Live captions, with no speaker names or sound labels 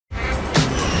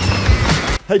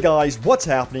Hey guys, what's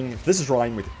happening? This is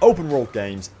Ryan with Open World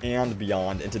Games and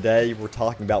Beyond, and today we're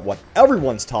talking about what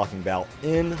everyone's talking about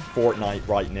in Fortnite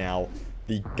right now,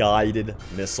 the Guided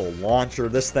Missile Launcher.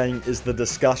 This thing is the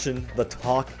discussion, the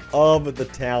talk of the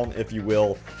town, if you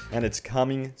will, and it's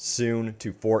coming soon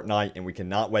to Fortnite, and we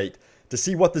cannot wait to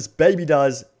see what this baby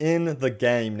does in the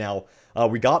game. Now,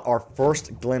 we got our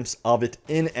first glimpse of it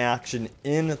in action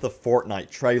in the Fortnite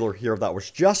trailer here that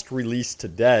was just released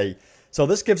today. So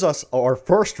this gives us our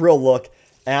first real look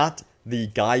at the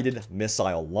Guided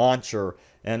Missile Launcher.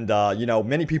 And, you know,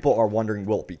 many people are wondering,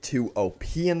 will it be too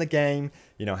OP in the game?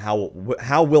 You know,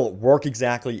 how will it work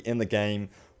exactly in the game?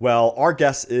 Well, our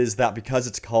guess is that because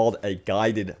it's called a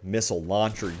Guided Missile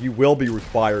Launcher, you will be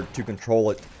required to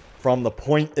control it from the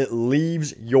point it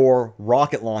leaves your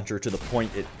rocket launcher to the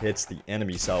point it hits the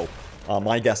enemy. So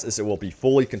my guess is it will be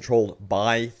fully controlled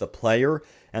by the player.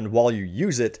 And while you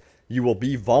use it, you will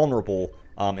be vulnerable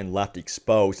and left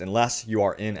exposed unless you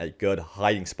are in a good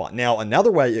hiding spot. Now,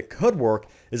 another way it could work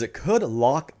is it could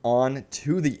lock on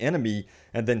to the enemy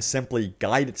and then simply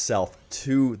guide itself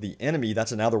to the enemy.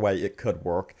 That's another way it could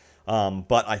work.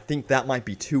 But I think that might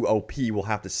be too OP. We'll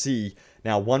have to see.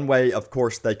 Now, one way, of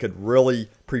course, they could really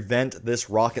prevent this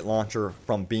rocket launcher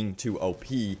from being too OP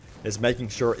is making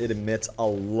sure it emits a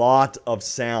lot of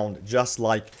sound, just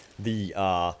like the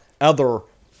other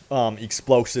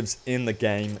explosives in the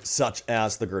game, such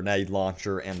as the grenade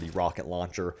launcher and the rocket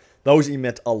launcher. Those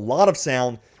emit a lot of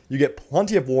sound. You get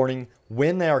plenty of warning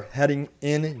when they are heading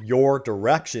in your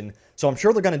direction. So I'm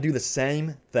sure they're going to do the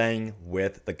same thing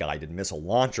with the Guided Missile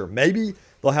Launcher. Maybe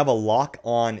they'll have a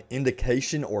lock-on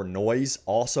indication or noise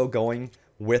also going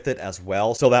with it as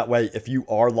well. So that way, if you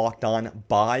are locked on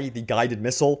by the guided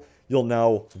missile, you'll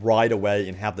know right away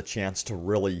and have the chance to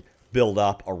really build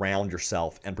up around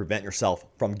yourself and prevent yourself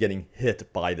from getting hit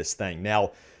by this thing.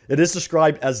 Now, it is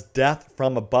described as death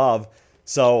from above.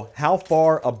 So how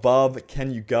far above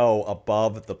can you go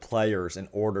above the players in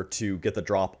order to get the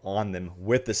drop on them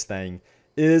with this thing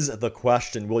is the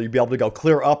question. Will you be able to go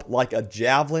clear up like a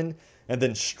javelin and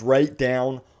then straight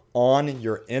down on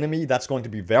your enemy? That's going to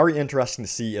be very interesting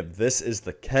to see if this is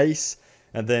the case.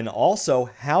 And then also,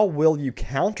 how will you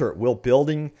counter? Will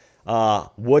building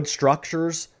wood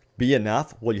structures be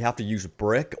enough? Will you have to use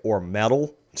brick or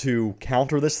metal to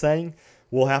counter this thing?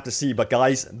 We'll have to see. But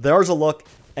guys, there's a look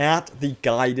at the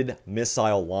Guided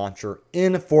Missile Launcher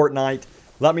in Fortnite.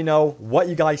 Let me know what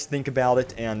you guys think about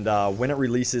it, and when it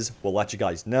releases, we'll let you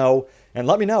guys know. And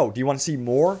let me know, do you want to see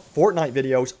more Fortnite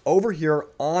videos over here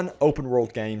on Open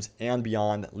World Games and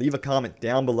Beyond? Leave a comment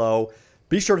down below.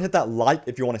 Be sure to hit that like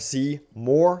if you want to see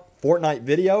more Fortnite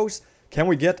videos. Can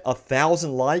we get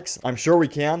 1,000 likes? I'm sure we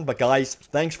can, but guys,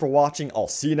 thanks for watching. I'll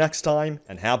see you next time,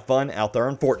 and have fun out there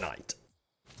in Fortnite.